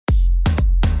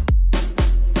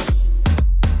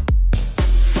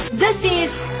This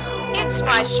is It's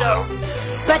my show,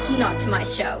 but not my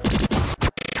show.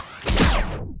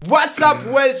 What's up,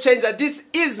 world changer? This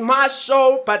is my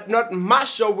show, but not my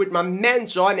show, with my man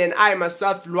John and I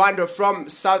myself, Lwando from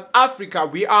South Africa.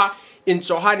 We are in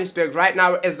Johannesburg right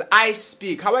now as I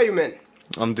speak. How are you, man?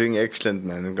 I'm doing excellent,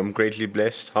 man. I'm greatly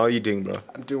blessed. How are you doing, bro?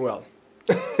 I'm doing well.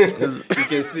 You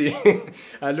can see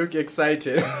I look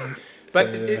excited. But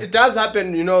it does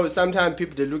happen, you know, sometimes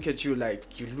people, they look at you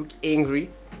like you look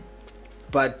angry,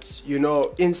 but, you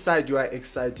know, inside you are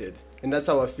excited. And that's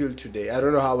how I feel today. I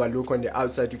don't know how I look on the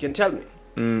outside. You can tell me.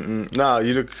 No,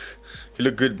 you look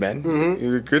good, man. Mm-hmm.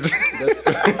 You look good. That's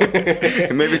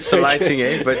good. Maybe it's the lighting,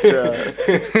 eh? But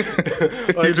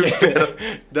you look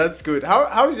better. That's good.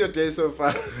 How's your day so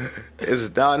far?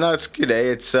 No, it's good,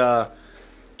 eh?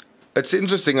 It's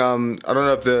interesting. I don't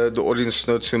know if the audience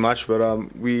know too much, but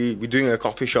we're doing a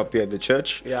coffee shop here at the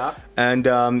church. Yeah. And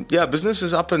business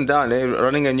is up and down. Eh?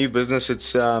 Running a new business,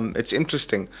 it's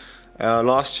interesting.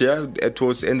 Last year,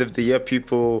 towards the end of the year,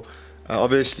 people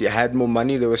obviously had more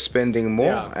money. They were spending more.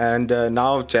 Yeah. And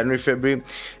now, January, February,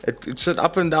 it's an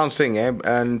up and down thing. Eh?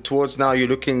 And towards now, you're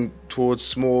looking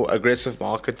towards more aggressive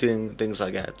marketing, things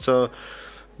like that. So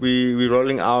we're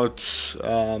rolling out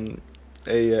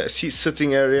a seat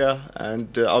sitting area,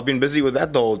 and I've been busy with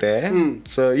that the whole day.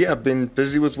 So yeah, I've been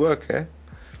busy with work.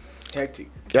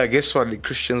 Hectic. Yeah, guess what? The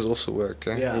Christians also work.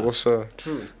 Yeah. We also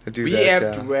True. do We that,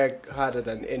 have to work harder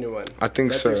than anyone. I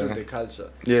think That's so. actually the culture.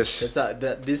 Yes.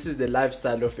 This is the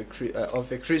lifestyle of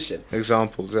a Christian.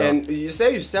 Examples. Yeah. And you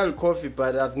say you sell coffee,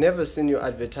 but I've never seen you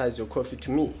advertise your coffee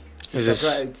to me. It's a It is.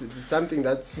 surprise. It's something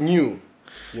that's new.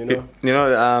 You know.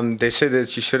 They say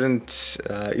that you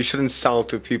shouldn't sell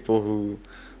to people who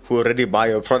already buy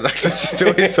your products. It's just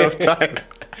a waste of time.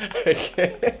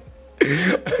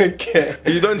 Okay.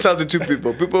 You don't sell to two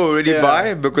people. People who already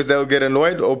buy because they'll get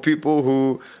annoyed, or people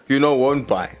who won't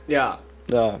buy. Yeah.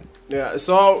 Yeah. Yeah.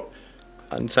 So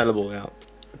Unsellable. Yeah.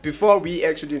 before we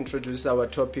actually introduce our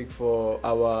topic for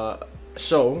our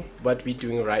show, what we're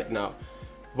doing right now,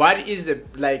 what is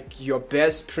your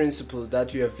best principle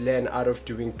that you have learned out of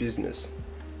doing business?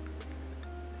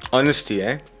 Honesty,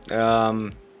 eh?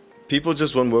 People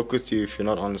just won't work with you if you're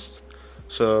not honest.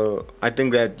 So I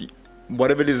think that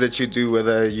whatever it is that you do,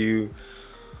 whether you're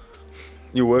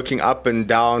working up and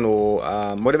down, or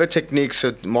whatever techniques,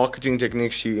 marketing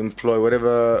techniques you employ,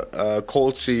 whatever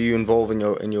culture you involve in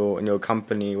your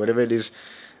company, whatever it is,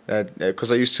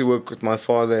 because I used to work with my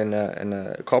father in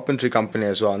a carpentry company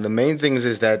as well. And the main thing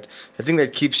is that the thing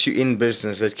that keeps you in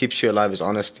business, that keeps you alive, is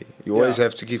honesty. You always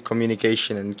have to keep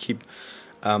communication and keep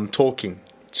talking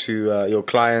to your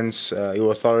clients,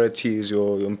 your authorities,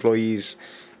 your employees,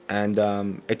 and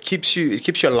it keeps you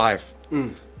alive.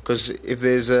 Because if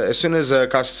there's as soon as a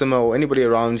customer or anybody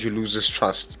around you loses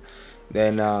trust,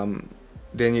 then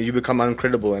you become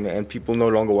uncredible, and people no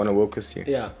longer want to work with you.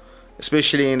 Yeah.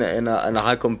 Especially in a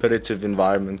high competitive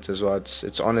environment as well.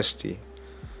 It's honesty,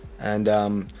 and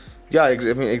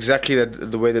exactly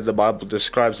that, the way that the Bible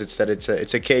describes it's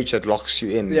a cage that locks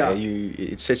you in. Yeah.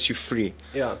 It sets you free.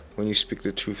 Yeah. When you speak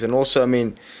the truth. And also,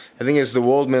 I think the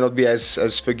world may not be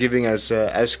as forgiving as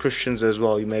Christians as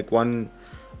well. You make one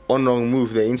wrong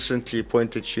move, they instantly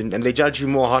point at you, and they judge you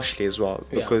more harshly as well,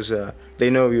 because they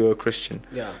know you're a Christian.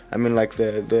 Yeah. Like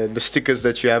the stickers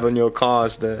that you have on your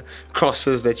cars, the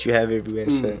crosses that you have everywhere.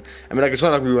 So it's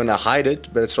not like we want to hide it,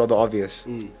 but it's rather obvious.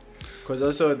 Because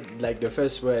also, the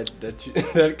first word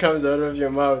that comes out of your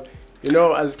mouth,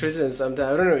 as Christians,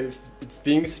 sometimes, I don't know if it's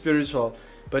being spiritual,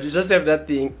 but you just have that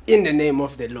thing, in the name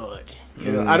of the Lord. I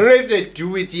don't know if they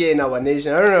do it here in our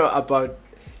nation. I don't know about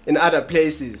in other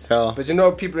places. Yeah. But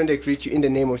people, when they greet you in the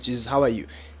name of Jesus, how are you?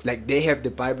 They have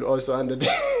the Bible also under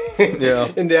in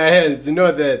their hands. You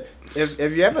know that.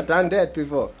 Have you ever done that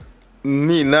before?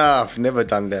 Nah, I've never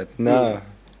done that. No.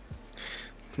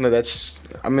 No, that's.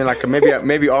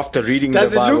 Maybe after reading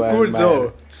Does the Bible. Does it look good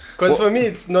though? Because for me,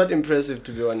 it's not impressive,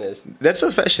 to be honest. That's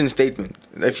a fashion statement.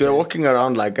 If you're walking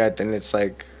around like that, then it's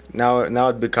like now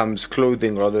it becomes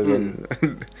clothing rather than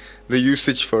the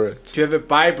usage for it. You have a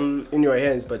Bible in your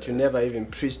hands, but you never even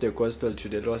preach the gospel to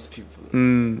the lost people.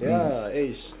 Yeah,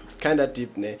 it's kind of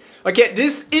deep, ne? Okay,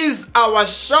 this is our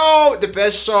show, the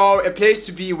best show, a place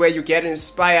to be where you get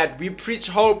inspired. We preach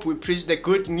hope, we preach the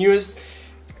good news.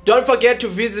 Don't forget to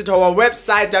visit our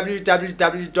website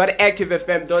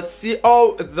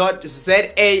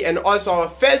www.activefm.co.za, and also our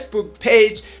Facebook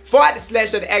page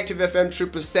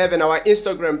 /@ActiveFM777, our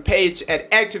Instagram page at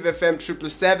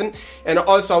ActiveFM777, and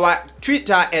also our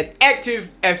Twitter at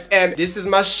ActiveFM. This is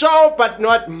my show, but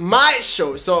not my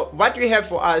show. So what do you have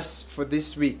for us for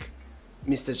this week?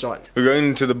 Mr. John? We're going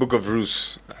into the book of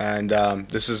Ruth, and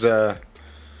this is a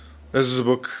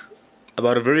book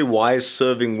about a very wise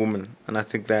serving woman, and I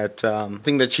think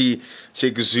that she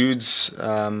exudes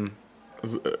a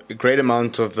great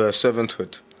amount of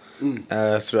servanthood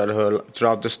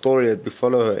throughout the story that we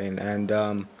follow her in, and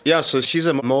so she's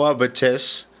a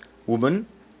Moabitess woman,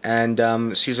 and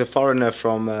she's a foreigner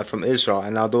from Israel,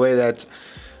 and now the way that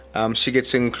she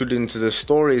gets included into the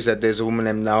story is that there's a woman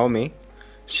named Naomi.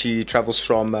 She travels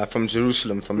from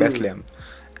Jerusalem, from Bethlehem,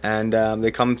 and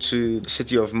they come to the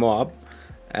city of Moab,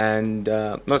 and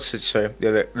the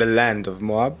land of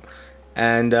Moab.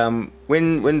 And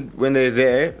when they're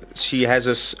there, she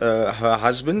has her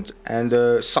husband and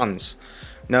her sons.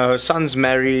 Now her sons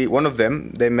marry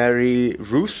they marry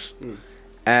Ruth,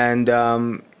 and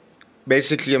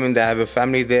basically, I mean, they have a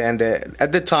family there, and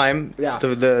at the time,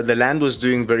 the land was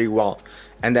doing very well,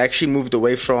 and they actually moved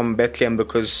away from Bethlehem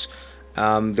because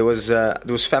there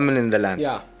was famine in the land.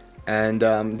 Yeah. And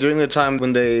during the time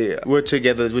when they were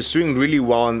together, it was doing really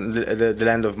well in the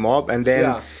land of Moab, and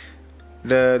then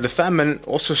the famine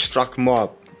also struck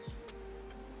Moab,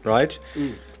 right?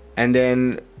 And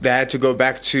then they had to go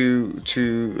back to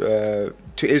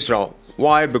Israel.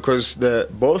 Why? Because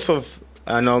both of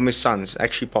Naomi's sons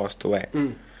actually passed away,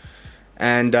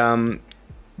 and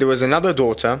there was another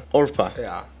daughter, Orpah.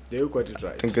 Yeah, you got it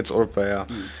right. I think it's Orpah. Yeah.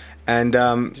 And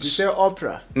did you say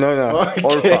opera? No, okay.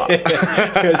 Orpah.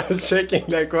 I was just checking,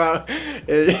 like, wow.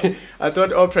 I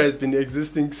thought opera has been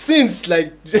existing since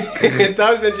like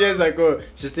 1,000 years ago.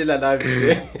 She's still alive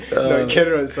today. No,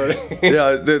 carry on, sorry.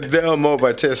 Yeah, there are more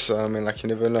by tests. I mean, like, you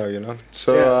never know, you know.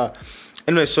 So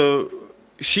anyway, so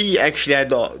she actually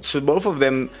had so both of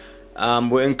them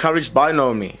were encouraged by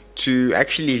Naomi to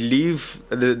actually leave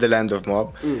the land of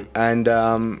Moab and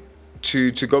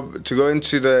to go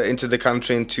into the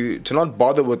country and to not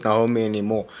bother with Naomi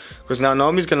anymore, because now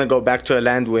Naomi's going to go back to a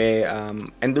land where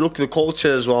and look, the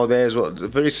culture as well there as well,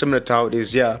 very similar to how it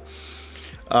is here.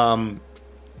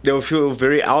 They will feel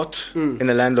very out in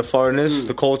the land of foreigners.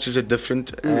 The cultures are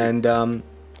different, and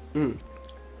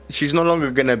she's no longer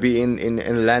going to be in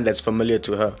a land that's familiar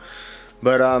to her.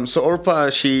 But so Orpah,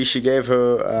 she gave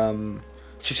her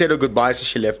she said her goodbyes as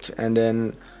she left, and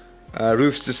then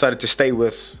Ruth decided to stay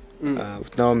with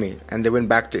Naomi, and they went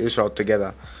back to Israel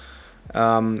together.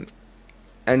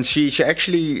 And she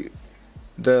actually,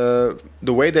 the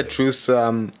way that Ruth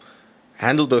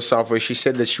handled herself, where she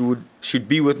said that she'd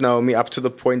be with Naomi up to the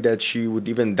point that she would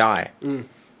even die.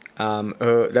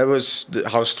 That was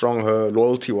how strong her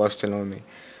loyalty was to Naomi.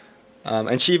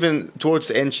 And she even, towards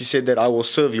the end, she said that I will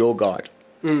serve your God.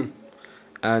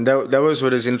 And that was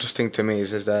what is interesting to me,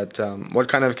 is that what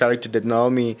kind of character did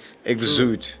Naomi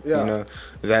exude? You know,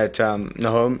 that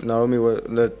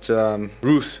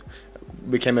Ruth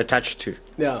became attached to.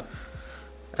 Yeah.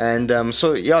 And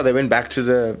they went back to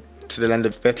the land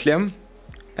of Bethlehem,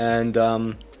 and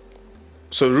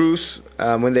so Ruth,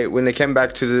 when they came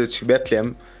back to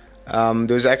Bethlehem,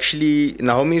 there was actually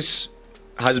Naomi's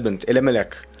husband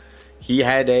Elimelech. He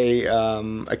had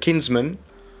a kinsman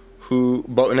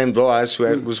named Boaz,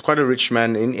 who was quite a rich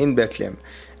man in Bethlehem.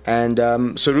 And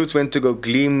so Ruth went to go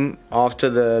glean after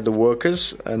the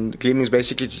workers, and gleaning is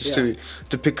basically just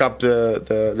to pick up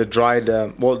the dried,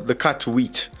 the cut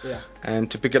wheat, and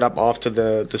to pick it up after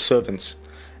the servants.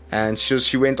 And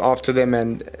she went after them,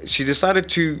 and she decided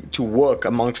to work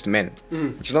amongst men,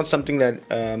 which is not something that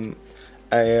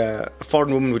a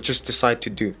foreign woman would just decide to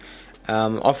do.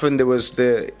 Often there was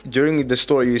during the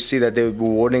story you see that there were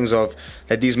warnings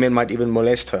that these men might even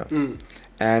molest her,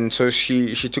 and so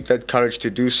she took that courage to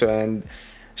do so, and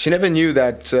she never knew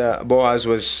that Boaz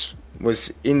was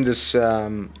in this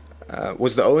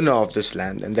was the owner of this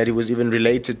land, and that he was even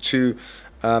related to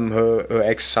her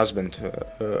ex-husband,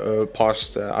 her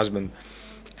past husband,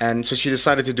 and so she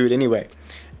decided to do it anyway,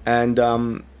 and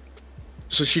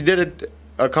so she did it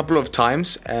a couple of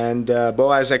times, and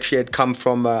Boaz actually had come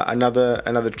from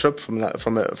another trip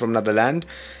from another land,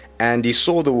 and he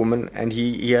saw the woman, and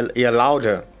he allowed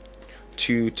her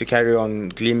to carry on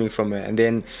gleaning from her, and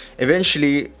then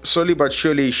eventually, slowly but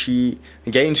surely, she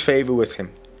gained favor with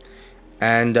him,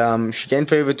 and she gained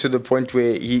favor to the point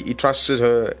where he trusted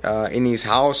her in his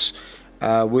house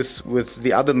with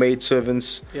the other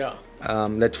maidservants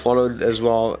that followed as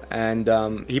well, and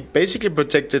he basically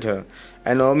protected her.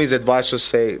 And Naomi's advice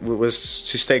was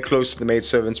to stay close to the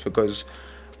maidservants, because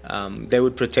they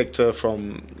would protect her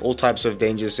from all types of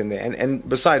dangers in there. And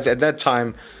besides, at that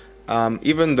time,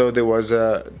 even though there was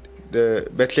the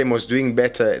Bethlehem was doing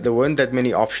better, there weren't that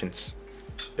many options.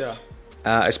 Yeah.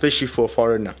 Especially for a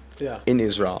foreigner in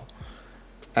Israel.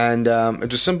 And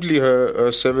it was simply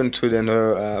her servanthood and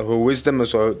her wisdom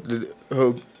as well,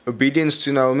 her obedience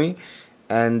to Naomi,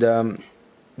 and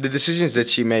the decisions that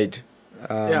she made.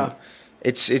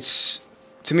 It's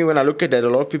to me, when I look at that, a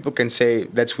lot of people can say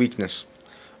that's weakness.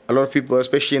 A lot of people,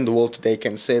 especially in the world today,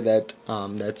 can say that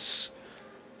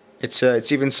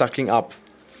it's even sucking up.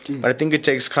 But I think it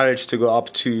takes courage to go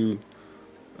up to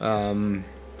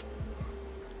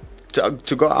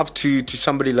go up to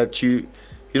somebody that you're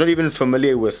not even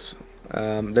familiar with,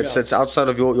 that's outside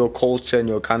of your culture and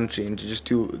your country, and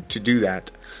to do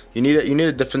that, you need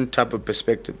a different type of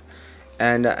perspective,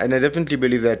 and I definitely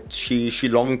believe that she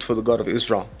longed for the God of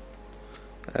Israel,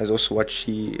 as also what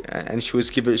she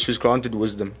was granted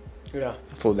wisdom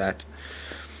for that.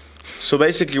 So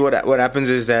basically, what happens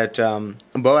is that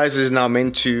Boaz is now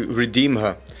meant to redeem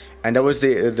her, and that was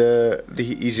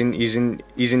his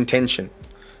intention.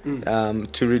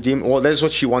 To redeem. Well, that's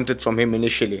what she wanted from him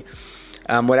initially.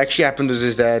 What actually happened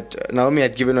is that Naomi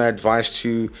had given her advice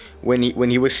to when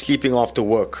he was sleeping after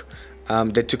work,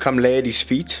 that to come lay at his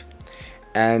feet,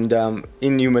 and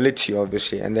in humility,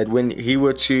 obviously, and that when he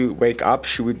were to wake up,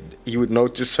 he would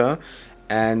notice her,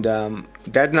 and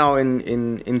that now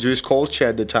in Jewish culture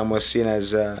at the time was seen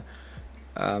as a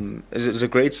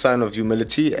great sign of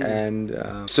humility and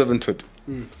servanthood.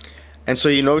 And so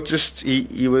he noticed.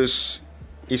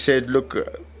 He said, "Look,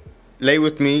 lay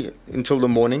with me until the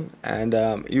morning, and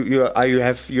you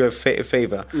have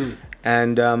favor."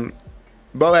 And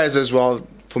Boaz as well.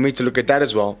 For me to look at that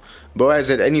as well, Boaz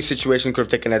at any situation could have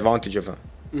taken advantage of her,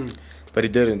 but he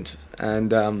didn't.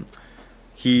 And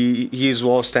he as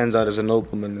well stands out as a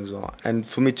nobleman as well. And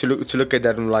for me to look at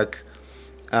that, I'm like,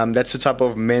 that's the type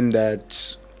of men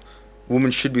that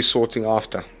women should be sorting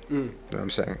after. You know what I'm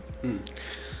saying?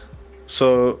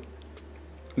 So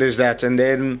there's that, and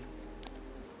then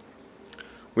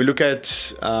we look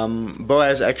at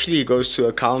Boaz. Actually, goes to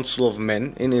a council of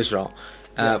men in Israel,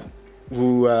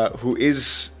 who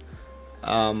is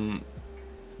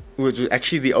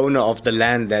actually the owner of the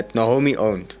land that Naomi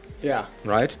owned. Yeah.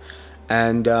 Right,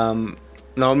 and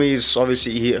Naomi is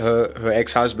obviously her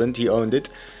ex-husband. He owned it,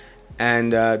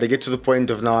 and they get to the point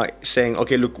of now saying,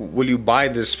 "Okay, look, will you buy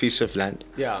this piece of land?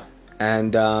 Yeah,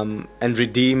 and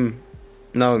redeem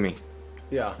Naomi."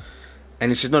 Yeah. And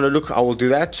he said, no, look, I will do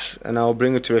that, and I will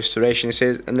bring it to restoration. He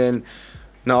said, and then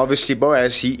now obviously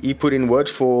Boaz, he put in word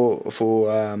for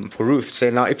Ruth,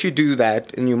 saying, now if you do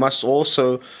that, and you must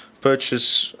also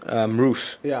purchase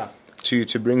Ruth. Yeah.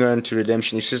 To bring her into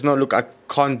redemption. He says, no, look, I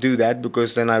can't do that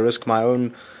because then I risk my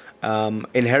own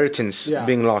inheritance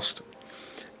being lost.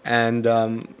 And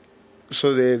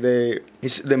so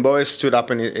then Boaz stood up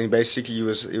and basically he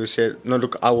was said, no,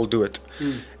 look, I will do it.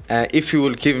 If you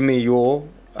will give me your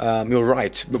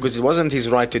right, because it wasn't his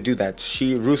right to do that.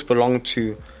 Ruth belonged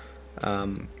to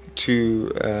the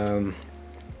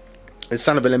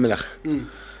son of Elimelech,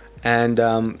 and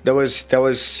that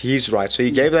was his right. So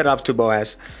he gave that up to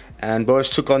Boaz, and Boaz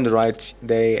took on the right.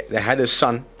 They had a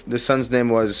son. The son's name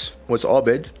was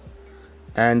Obed,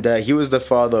 and he was the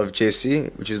father of Jesse,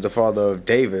 which is the father of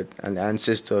David and the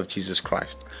ancestor of Jesus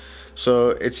Christ.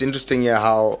 So it's interesting here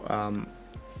how,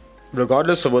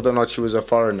 regardless of whether or not she was a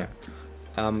foreigner,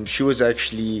 she was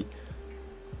actually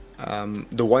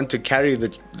the one to carry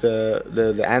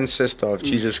the ancestor of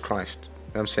Jesus Christ. You know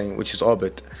what I'm saying, which is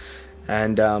Obed,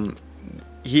 and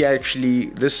he actually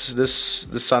the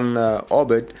son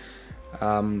Obed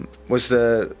was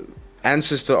the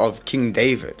ancestor of King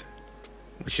David,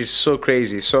 which is so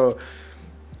crazy. So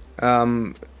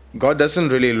God doesn't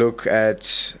really look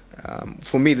at.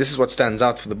 For me, this is what stands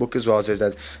out for the book as well, is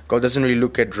that God doesn't really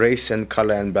look at race and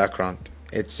color and background.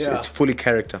 It's fully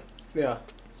character. Yeah.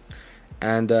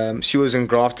 And she was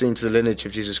engrafted into the lineage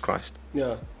of Jesus Christ.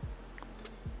 Yeah.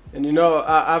 And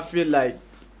I feel like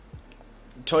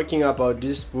talking about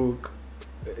this book,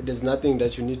 there's nothing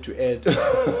that you need to add.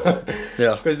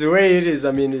 Yeah. Because the way it is,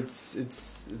 I mean,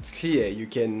 it's clear. You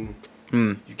can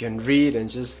read and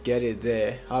just get it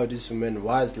there, how this woman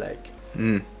was like.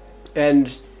 And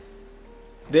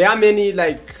there are many,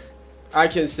 like, I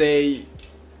can say,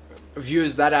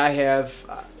 views that I have,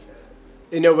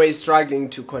 in a way, struggling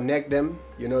to connect them,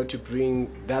 to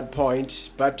bring that point.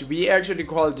 But we actually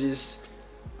call this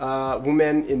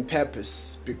woman in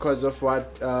purpose because of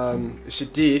what she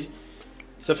did.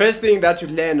 So first thing that you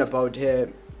learn about her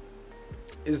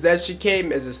is that she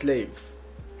came as a slave,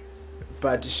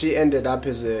 but she ended up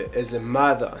as a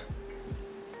mother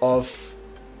of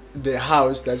the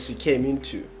house that she came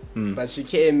into. But she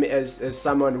came as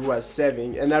someone who was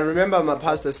serving. And I remember my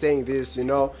pastor saying this,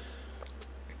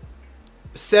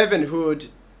 servanthood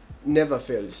never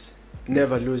fails,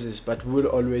 never loses, but will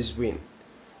always win.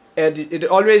 And it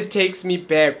always takes me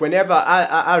back whenever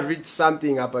I read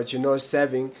something about,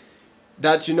 serving,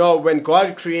 that, when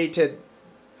God created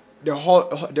the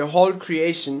whole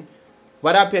creation,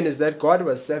 what happened is that God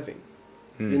was serving.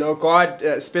 God,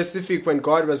 specific when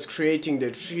God was creating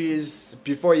the trees,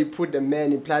 before he put the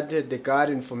man, he planted the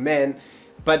garden for man.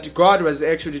 But God was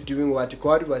actually doing what?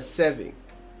 God was serving.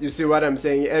 You see what I'm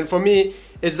saying? And for me,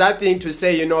 it's that thing to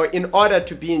say, in order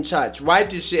to be in charge. Why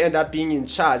did she end up being in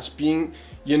charge? Being,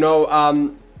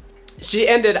 she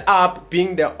ended up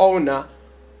being the owner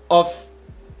of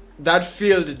that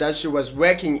field that she was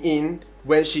working in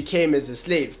when she came as a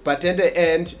slave. But in the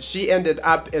end, she ended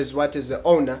up as what is the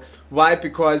owner. Why?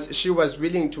 Because she was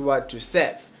willing to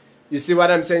serve. You see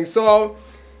what I'm saying? So,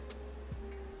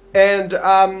 and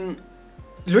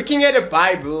looking at the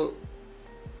Bible,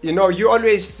 you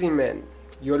always see men.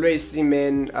 You always see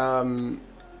men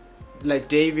like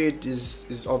David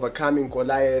is overcoming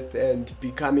Goliath and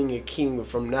becoming a king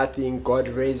from nothing. God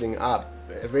raising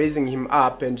him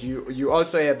up. And you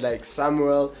also have like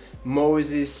Samuel,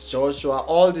 Moses, Joshua,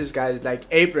 all these guys, like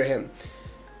Abraham.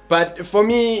 But for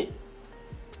me,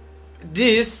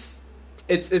 it's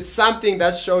something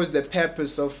that shows the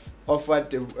purpose of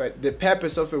what the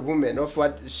purpose of a woman, of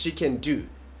what she can do.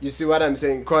 You see what I'm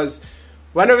saying? Because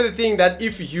one of the things that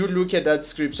if you look at that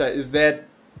scripture is that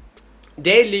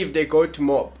they go to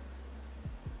Moab.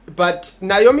 But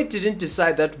Naomi didn't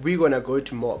decide that we're going to go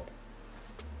to Moab.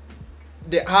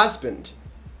 The husband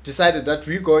decided that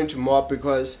we're going to Moab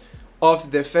because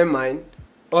of the famine.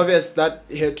 Obviously, that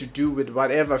had to do with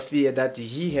whatever fear that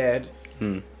he had.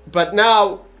 But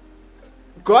now,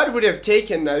 God would have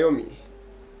taken Naomi.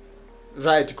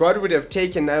 Right, God would have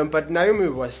taken Naomi, but Naomi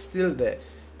was still there.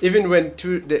 Even when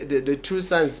the two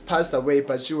sons passed away,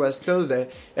 but she was still there.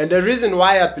 And the reason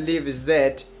why I believe is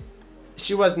that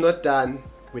she was not done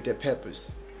with a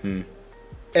purpose. And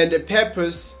the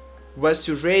purpose was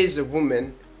to raise a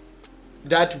woman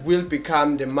that will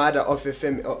become the mother of a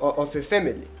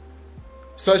family.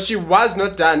 So she was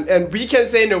not done. And we can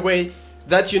say in a way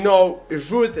that,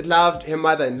 Ruth loved her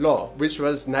mother-in-law, which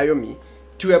was Naomi,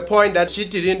 to a point that she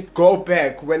didn't go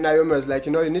back when Naomi was like,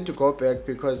 you need to go back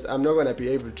because I'm not going to be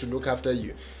able to look after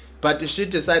you. But she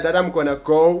decided that I'm going to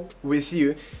go with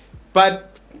you.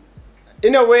 But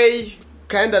in a way,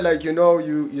 kind of like,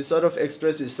 you sort of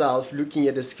express yourself looking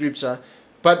at the scripture.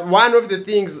 But one of the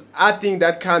things I think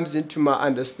that comes into my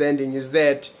understanding is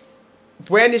that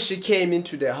when she came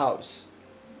into the house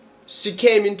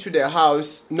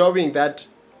knowing that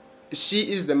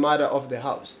she is the mother of the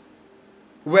house.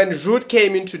 When Ruth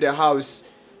came into the house,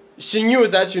 she knew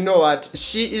that,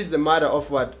 she is the mother of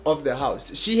what? Of the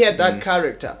house. She had that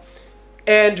character.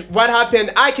 And what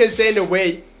happened, I can say in a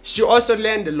way, she also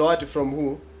learned a lot from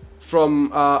who? From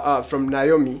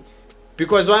Naomi.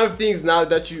 Because one of the things now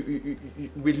that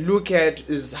we look at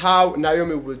is how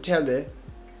Naomi will tell her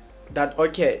that,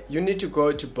 okay, you need to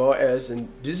go to Boaz and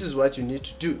this is what you need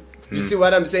to do. You see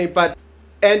what I'm saying?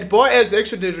 And Boaz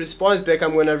actually responds back.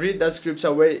 I'm going to read that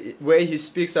scripture where he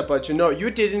speaks about, you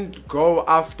didn't go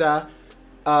after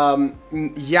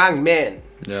young men.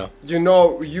 Yeah.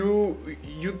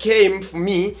 You came for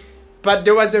me. But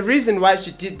there was a reason why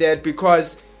she did that,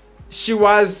 because she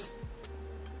was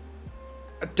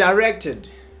directed.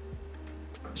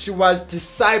 She was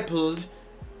discipled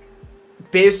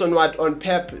based on what? On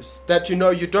purpose. That,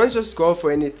 you don't just go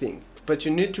for anything. But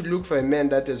you need to look for a man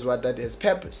that has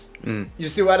purpose. You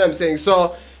see what I'm saying?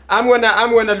 So I'm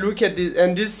gonna look at this,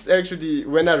 and this actually,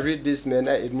 when I read this, man,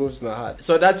 it moves my heart.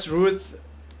 So that's Ruth,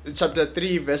 chapter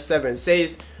 3, verse 7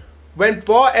 says, when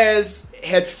Boaz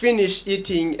had finished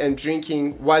eating and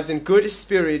drinking, was in good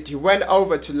spirit, he went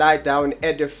over to lie down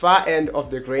at the far end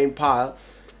of the grain pile.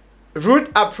 Ruth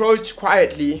approached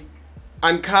quietly,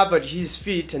 uncovered his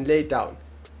feet, and lay down.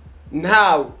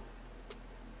 Now,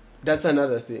 that's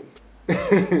another thing.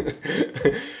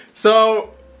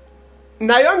 So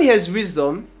Naomi has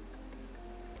wisdom,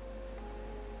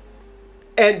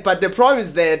 but the problem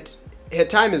is that her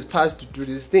time has passed to do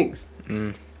these things.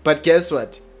 But guess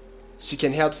what? She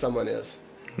can help someone else.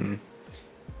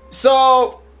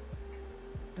 So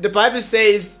the Bible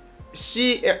says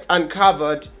she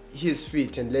uncovered his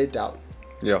feet and lay down.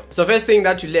 Yeah. So first thing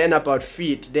that you learn about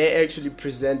feet, they actually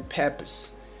present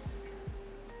purpose.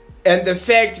 And the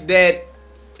fact that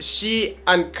she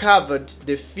uncovered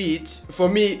the feet, for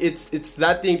me, it's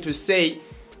that thing to say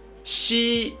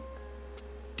she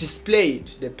displayed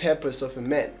the purpose of a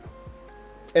man.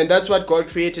 And that's what God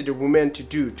created a woman to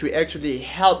do, to actually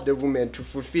help the woman to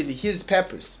fulfill his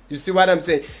purpose. You see what I'm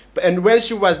saying? And when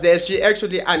she was there, she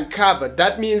actually uncovered.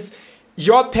 That means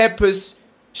your purpose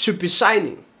should be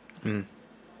shining.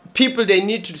 people, they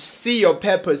need to see your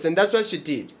purpose. And that's what she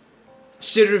did.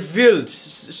 She revealed,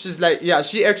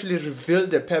 she actually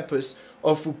revealed the purpose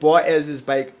of Boaz is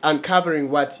by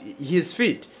uncovering his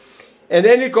feet. And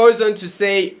then it goes on to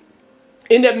say,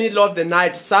 in the middle of the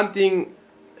night, something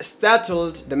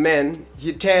startled the man.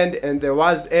 He turned and there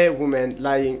was a woman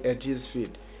lying at his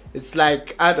feet. It's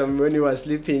like Adam when he was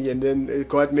sleeping and then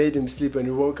God made him sleep and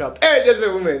he woke up. Hey, there's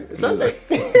a woman. It's something.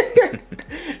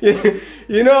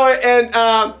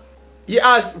 And he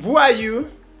asked, who are you?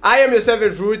 I am your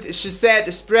servant Ruth. She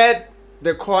said, spread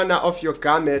the corner of your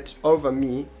garment over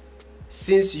me,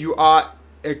 since you are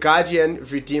a guardian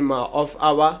redeemer of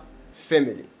our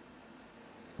family.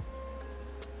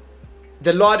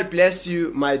 The Lord bless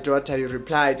you, my daughter, he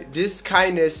replied. This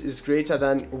kindness is greater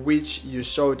than which you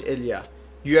showed earlier.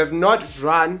 You have not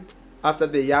run after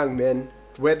the young men,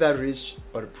 whether rich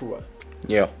or poor.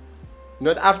 Yeah.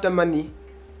 Not after money.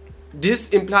 This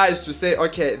implies to say,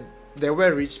 okay, there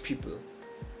were rich people.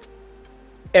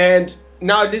 And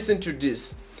now listen to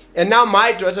this. And now,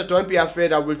 my daughter, don't be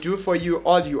afraid. I will do for you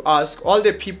all you ask. All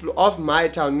the people of my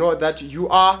town know that you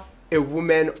are a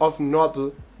woman of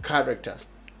noble character.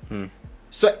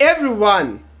 So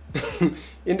everyone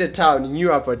in the town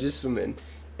knew about this woman,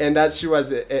 and that she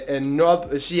was a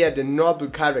noble. She had a noble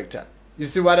character. You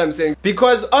see what I'm saying?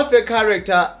 Because of her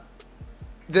character,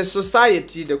 the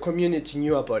society, the community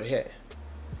knew about her.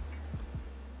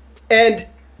 And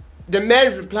the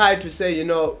man replied to say,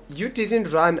 you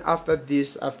didn't run after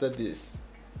this,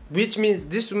 which means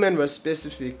this woman was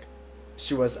specific.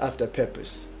 She was after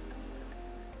purpose.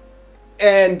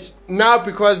 And now,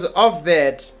 because of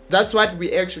that, that's what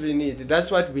we actually need. That's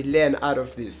what we learn out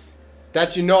of this.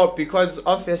 That, because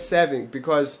of her serving,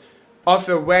 because of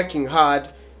her working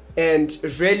hard and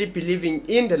really believing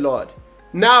in the Lord.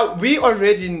 Now, we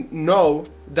already know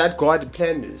that God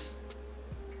planned this.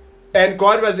 And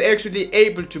God was actually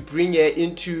able to bring her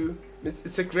into,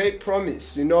 it's a great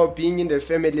promise, being in the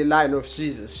family line of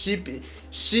Jesus.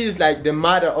 She's like the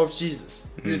mother of Jesus.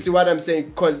 You see what I'm saying?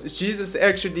 Because Jesus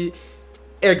actually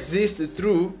existed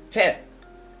through her.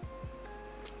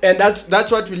 And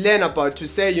that's what we learn about, to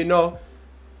say,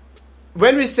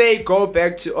 when we say go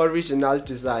back to original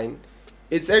design,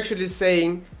 it's actually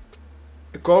saying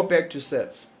go back to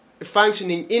serve.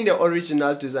 Functioning in the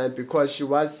original design because she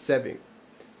was serving.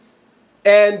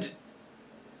 And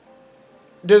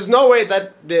there's no way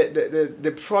that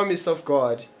the promise of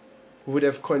God would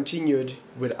have continued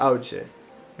without her.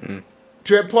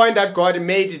 To a point that God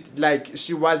made it like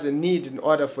she was a need in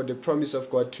order for the promise of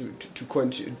God to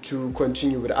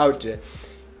continue without her.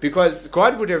 Because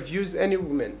God would have used any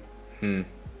woman.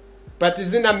 But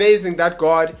isn't it amazing that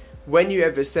God, when you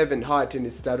have a servant heart and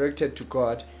it's directed to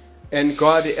God, and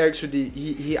God actually,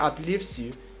 he uplifts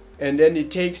you, and then he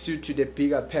takes you to the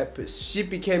bigger purpose. She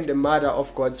became the mother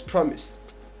of God's promise.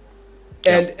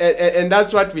 And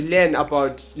that's what we learn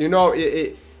about,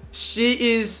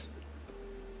 she is,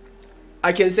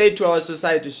 I can say to our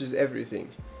society, she's everything.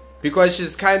 Because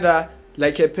she's kind of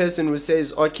like a person who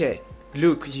says, okay,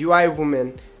 look, you are a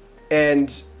woman,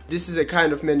 and this is the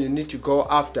kind of man you need to go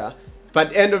after.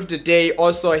 But end of the day,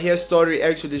 also her story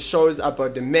actually shows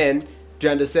about the men, to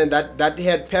understand that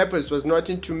her purpose was not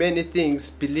into many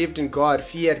things, believed in God,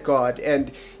 feared God.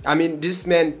 And this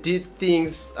man did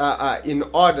things in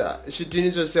order. She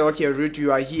didn't just say, okay, Ruth,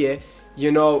 you are here.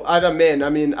 Other men,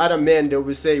 they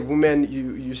will say, woman,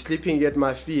 you sleeping at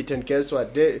my feet. And guess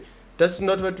what? That's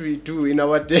not what we do in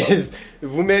our days.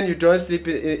 Women, you don't sleep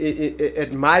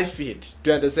at my feet. Do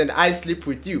you understand? I sleep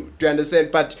with you. Do you understand?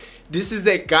 But this is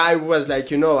the guy who was like,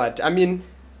 you know what?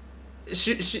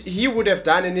 He would have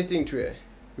done anything to her.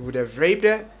 He would have raped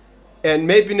her. And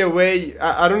maybe in a way,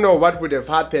 I don't know what would have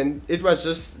happened. It was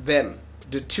just them,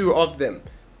 the two of them.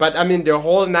 But the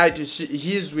whole night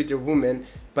he's with a woman,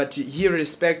 but he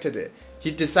respected her.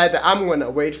 He decided, I'm going to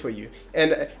wait for you.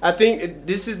 And I think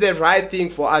this is the right thing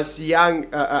for us young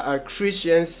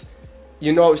Christians,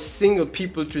 single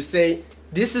people, to say,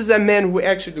 this is a man who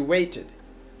actually waited.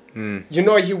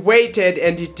 He waited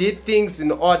and he did things in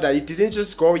order. He didn't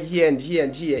just go here and here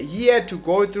and here. He had to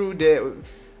go through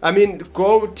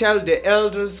go tell the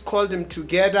elders, call them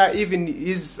together. Even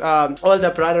his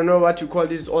older brother, I don't know what you call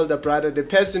his older brother, the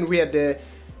person who had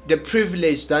the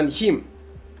privilege than him.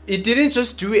 He didn't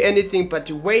just do anything, but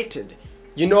he waited.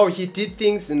 He did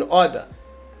things in order.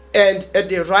 And at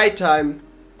the right time,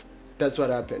 that's what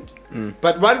happened.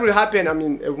 But what will happen?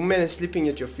 A woman is sleeping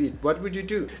at your feet. What would you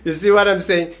do? You see what I'm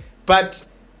saying? But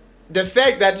the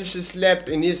fact that she slept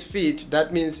in his feet,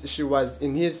 that means she was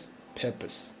in his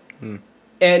purpose.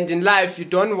 And in life, you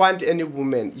don't want any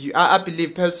woman. I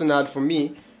believe, personal for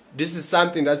me, this is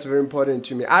something that's very important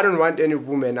to me. I don't want any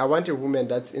woman. I want a woman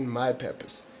that's in my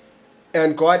purpose.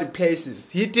 And God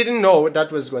places. He didn't know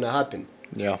that was going to happen.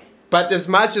 Yeah. But as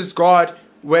much as God,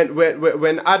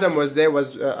 when Adam was there,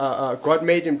 God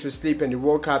made him to sleep, and he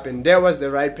woke up, and there was the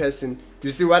right person. You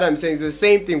see what I'm saying? It's the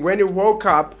same thing. When he woke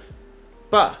up,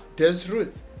 there's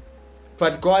Ruth.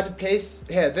 But God placed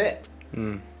her there.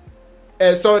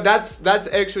 And so that's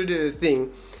actually the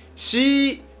thing.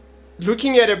 She,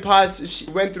 looking at her past, she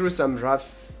went through some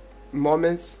rough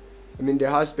moments. I mean,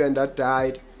 the husband that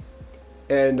died.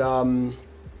 And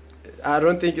I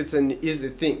don't think it's an easy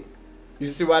thing. You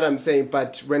see what I'm saying?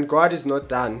 But when God is not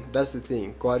done, that's the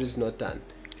thing. God is not done.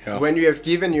 Yeah. When you have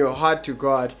given your heart to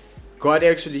God, God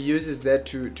actually uses that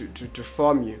to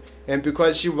form you. And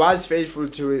because she was faithful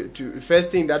to first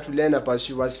thing that we learn about,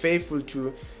 she was faithful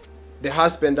to the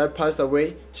husband that passed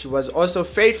away. She was also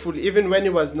faithful even when he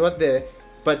was not there.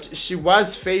 But she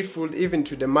was faithful even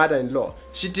to the mother-in-law.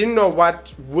 She didn't know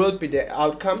what will be the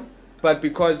outcome. But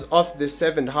because of the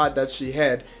servant heart that she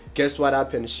had, guess what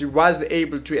happened? She was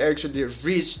able to actually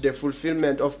reach the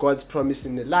fulfillment of God's promise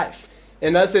in her life.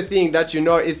 And that's the thing that,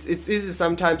 it's easy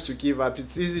sometimes to give up.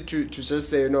 It's easy to just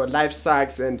say, life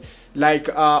sucks. And like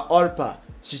Orpah,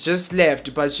 she just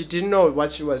left, but she didn't know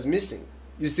what she was missing.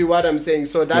 You see what I'm saying?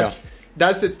 So that's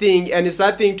the thing. And it's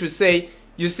that thing to say,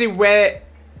 you see where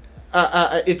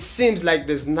it seems like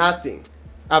there's nothing.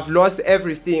 I've lost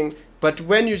everything. But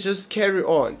when you just carry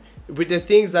on with the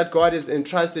things that God has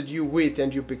entrusted you with,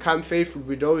 and you become faithful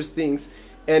with those things,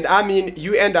 and I mean,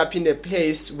 you end up in a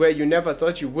place where you never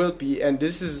thought you will be. And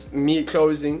this is me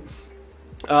closing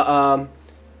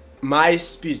my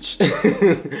speech,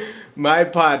 my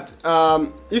part.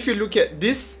 If you look at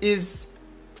this, is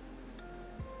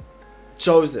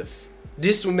Joseph.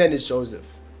 This woman is Joseph.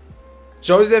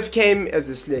 Joseph came as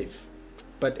a slave,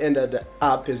 but ended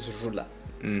up as ruler.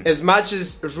 As much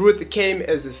as Ruth came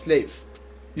as a slave,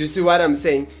 you see what I'm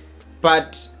saying?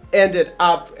 But ended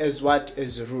up as what?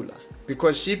 As a ruler.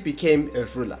 Because she became a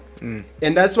ruler.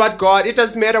 And that's what God, it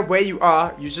doesn't matter where you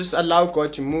are, you just allow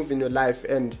God to move in your life,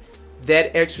 and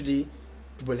that actually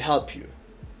will help you.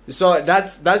 So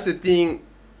that's the thing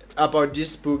about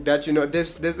this book, that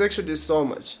there's actually so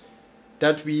much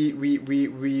that we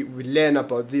learn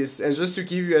about this. And just to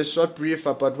give you a short brief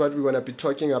about what we're going to be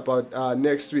talking about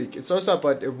next week, it's also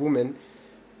about a woman.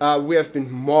 We have been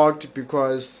mocked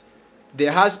because the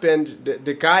husband,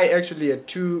 the guy actually had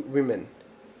two women.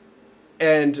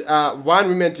 And one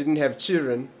woman didn't have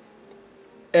children.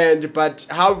 But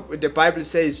how the Bible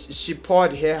says, she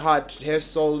poured her heart, her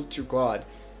soul to God.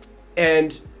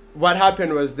 And what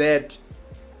happened was that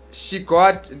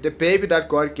the baby that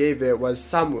God gave her was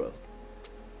Samuel,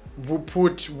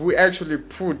 who actually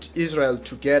put Israel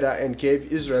together and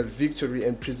gave Israel victory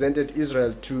and presented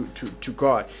Israel to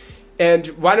God. And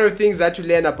one of the things that you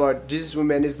learn about these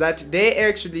women is that they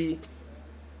actually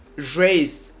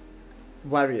raised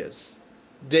warriors.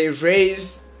 They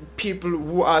raised people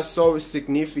who are so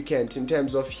significant in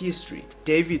terms of history.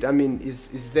 David,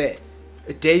 is there.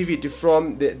 David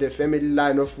from the family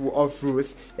line of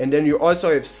Ruth. And then you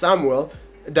also have Samuel,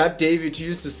 that David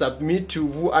used to submit to,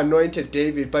 who anointed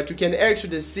David. But you can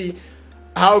actually see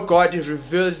how God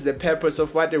reveals the purpose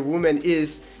of what a woman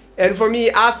is. And for me,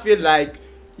 I feel like,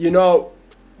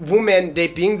 women, they're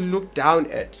being looked down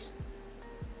at.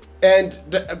 And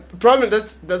the problem,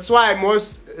 that's why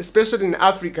most, especially in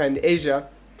Africa and Asia,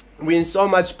 we're in so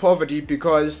much poverty,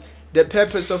 because the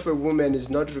purpose of a woman is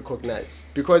not recognized.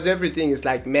 Because everything is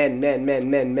like men.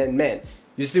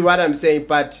 You see what I'm saying?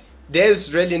 But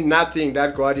there's really nothing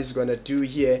that God is going to do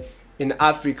here in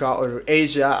Africa or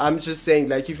Asia. I'm just saying,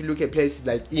 like, if you look at places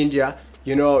like India,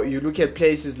 you look at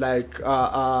places like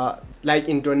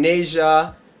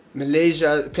Indonesia,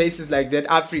 Malaysia, places like that,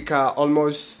 Africa,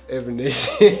 almost every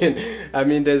nation.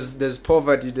 There's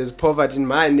poverty in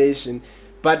my nation.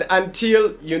 But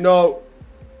until,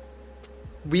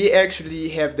 we actually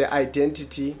have the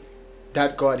identity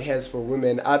that God has for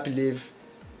women, I believe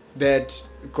that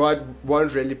God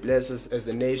won't really bless us as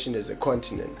a nation, as a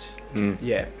continent.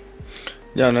 Yeah.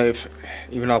 Yeah, no, if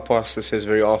even our pastor says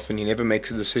very often, he never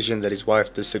makes a decision that his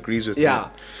wife disagrees with him.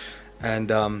 And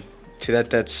to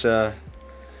that's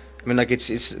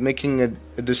it's making a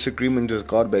disagreement with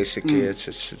God, basically.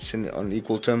 It's on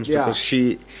equal terms, because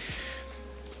she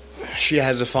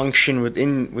has a function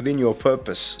within your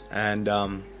purpose. And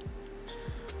I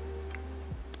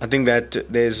think that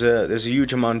there's a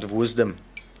huge amount of wisdom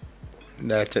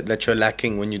that you're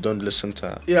lacking when you don't listen to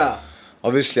her. Yeah.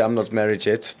 Obviously, I'm not married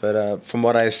yet, but from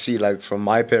what I see, like from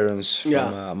my parents,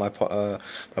 from my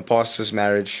pastor's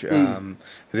marriage,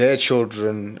 their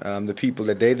children, the people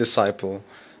that they disciple,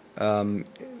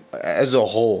 as a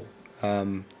whole.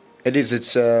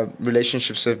 It's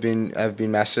relationships have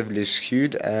been massively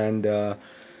skewed, and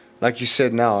like you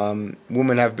said now,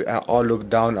 women are looked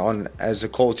down on as a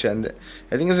culture, and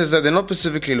the thing is that they're not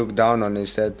specifically looked down on.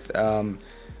 Is that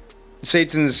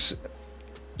Satan's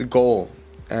goal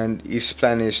and his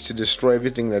plan is to destroy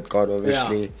everything that God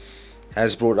obviously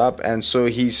has brought up, and so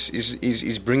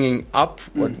he's bringing up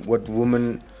what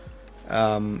women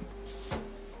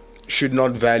should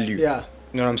not value. Yeah,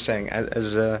 you know what I'm saying?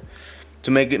 As to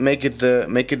make it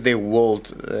their world,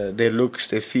 their looks,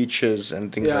 their features,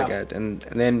 and things like that. And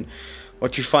then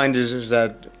what you find is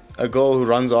that a girl who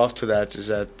runs after that is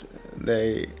that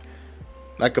they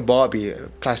like a Barbie,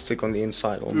 plastic on the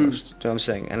inside almost. Do you know what I'm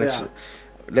saying? And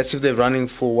that's if they're running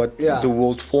for what the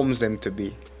world forms them to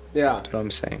be. Yeah, do you know what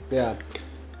I'm saying? Yeah.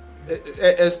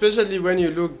 Especially when you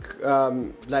look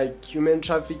like human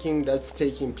trafficking that's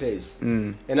taking place,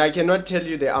 and I cannot tell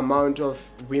you the amount of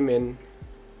women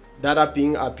that are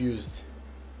being abused.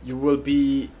 You will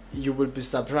be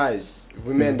surprised.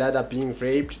 Women that are being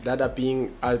raped, that are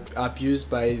being abused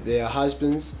by their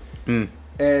husbands, and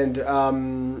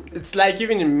it's like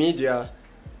even in media,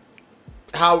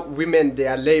 how women they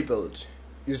are labeled.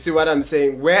 You see what I'm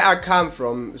saying? Where I come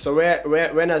from. So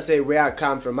when I say where I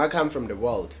come from the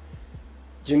world.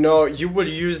 You know, you will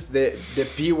use the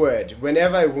B word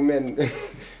whenever a woman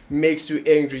makes you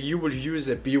angry. You will use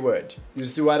a B word. You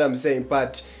see what I'm saying?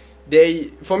 But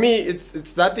for me,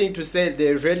 it's that thing to say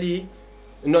they're really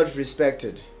not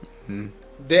respected.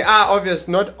 They are obvious,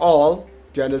 not all.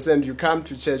 Do you understand? You come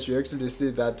to church, you actually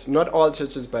see that not all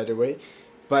churches, by the way,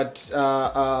 but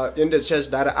in the church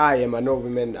that I am, I know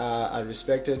women are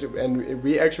respected, and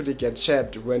we actually get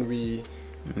chapped when we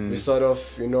sort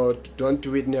of, don't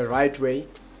do it in the right way.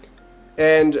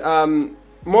 And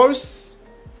most,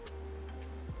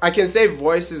 I can say,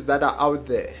 voices that are out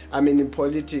there. I mean, in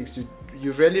politics,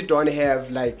 you really don't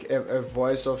have like a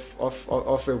voice of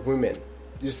a woman.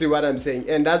 You see what I'm saying?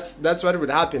 And that's what would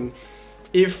happen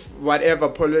if whatever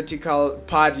political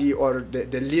party or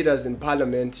the leaders in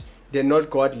parliament, they're not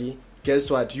godly.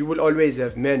 Guess what? You will always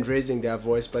have men raising their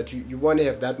voice, but you won't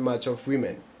have that much of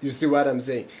women. You see what I'm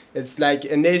saying? It's like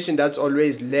a nation that's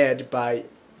always led by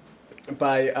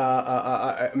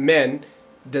men.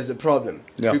 There's a problem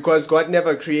because God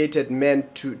never created men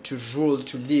to rule,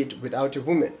 to lead without a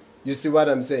woman. You see what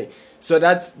I'm saying? So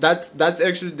that's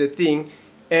actually the thing,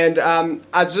 and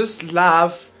I just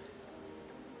love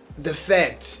the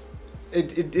fact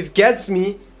it gets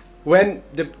me when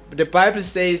the Bible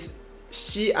says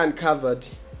she uncovered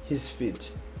his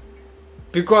feet,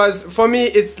 because for me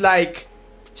it's like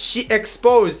she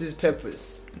exposed his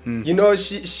purpose.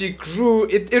 She grew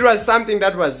it was something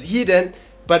that was hidden,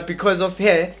 but because of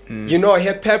her,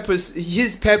 her purpose,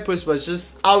 his purpose was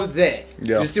just out there.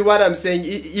 You see what I'm saying?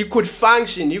 He could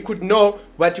function, he could know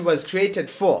what he was created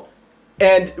for,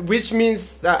 and which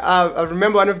means I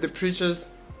remember one of the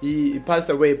preachers, he passed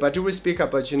away, but he would speak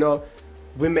about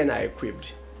women are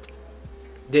equipped.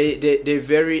 They're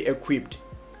very equipped.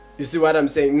 You see what I'm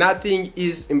saying? Nothing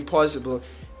is impossible.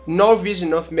 No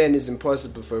vision of man is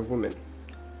impossible for a woman,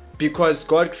 because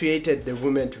God created the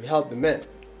woman to help the man.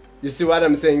 You see what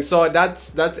I'm saying? So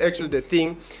that's actually the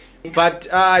thing. But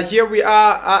here we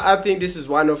are. I think this is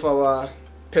one of our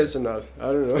personal, I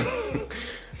don't know.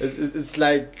 It's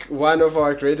like one of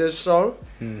our greatest show.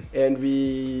 And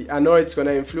I know it's going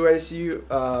to influence you.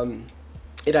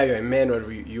 Either you're a man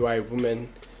or you are a woman.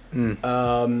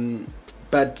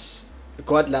 But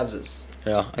God loves us.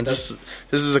 Yeah, and this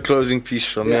is a closing piece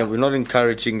from me. We're not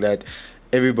encouraging that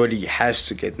everybody has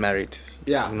to get married.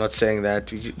 I'm not saying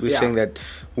that. We're saying that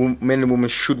men and women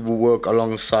should work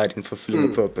alongside in fulfilling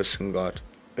the purpose in God.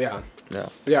 Yeah. Do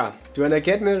you want to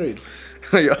get married?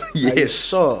 Yes. Are you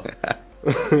sure?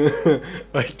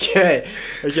 Okay,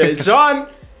 John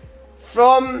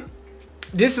from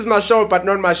This Is My Show But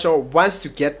Not My Show wants to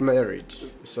get married.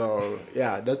 So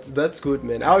that's good,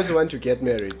 man. I also want to get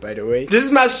married, by the way. This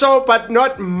is my show but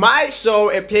not my show,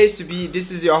 a place to be.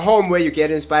 This is your home where you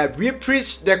get inspired. We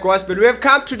preach the gospel. We have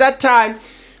come to that time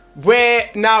where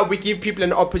now we give people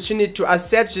an opportunity to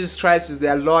accept Jesus Christ as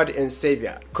their Lord and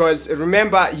Savior. Because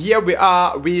remember, here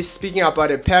we're speaking about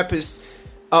the purpose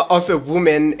of a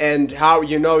woman, and how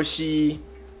she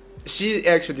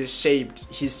actually shaped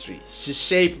history. She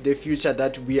shaped the future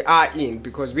that we are in,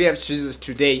 because we have Jesus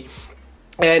today,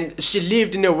 and she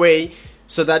lived in a way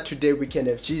so that today we can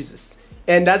have Jesus.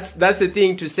 And that's the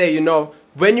thing to say,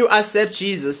 when you accept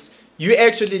Jesus, you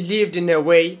actually lived in a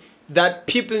way that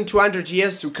people in 200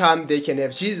 years to come, they can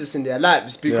have Jesus in their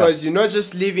lives, because you're not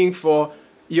just living for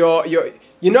your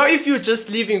if you're just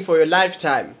living for your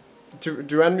lifetime, Do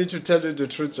you want me to tell you the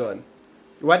truth, John?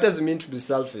 What does it mean to be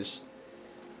selfish?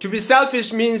 To be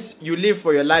selfish means you live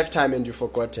for your lifetime and you're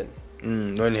forgotten.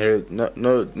 No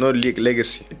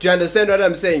legacy. Do you understand what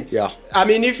I'm saying? Yeah. I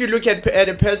mean, if you look at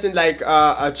a person like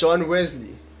John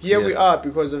Wesley, here we are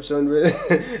because of John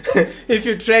Wesley. If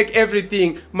you track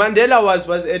everything, Mandela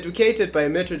was educated by a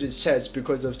Methodist church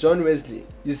because of John Wesley.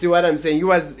 You see what I'm saying? He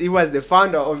was the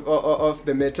founder of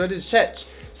the Methodist church.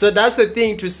 So that's the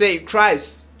thing to say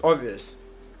Christ, obvious.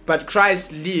 But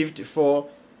Christ lived for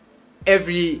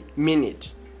every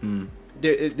minute.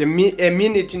 A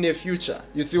minute in the future.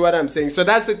 You see what I'm saying? So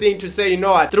that's the thing to say, you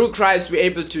know what? Through Christ, we're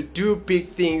able to do big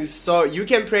things. So you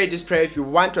can pray this prayer if you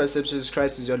want to accept Jesus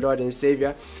Christ as your Lord and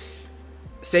Savior.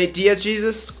 Say, Dear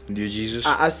Jesus. Dear Jesus.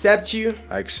 I accept you.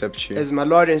 I accept you. As my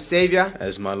Lord and Savior.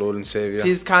 As my Lord and Savior.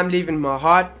 Please come live in my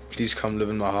heart. Please come live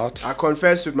in my heart. I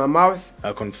confess with my mouth.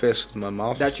 I confess with my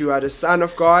mouth. That you are the Son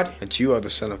of God. That you are the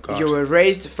Son of God. You were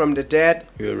raised from the dead.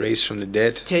 You were raised from the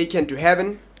dead. Taken to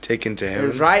heaven. Taken to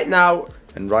heaven. And right now.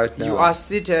 You are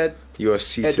seated. You are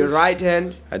seated at the right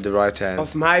hand. At the right hand.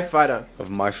 Of my Father. Of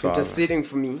my Father. Interceding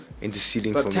for me.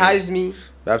 Interceding for me. Baptize me.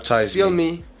 Baptize Fill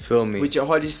me. me. Fill me. With your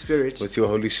Holy Spirit. With your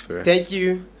Holy Spirit. Thank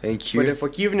you. Thank you. For the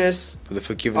forgiveness. For the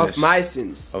forgiveness. Of my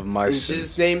sins. Of my sins. In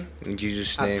Jesus' name. In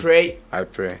Jesus' name. I pray. I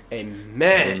pray.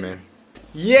 Amen. Amen.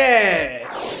 Yeah.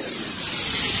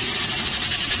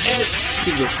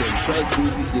 Single from Christ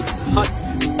music is hot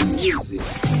music.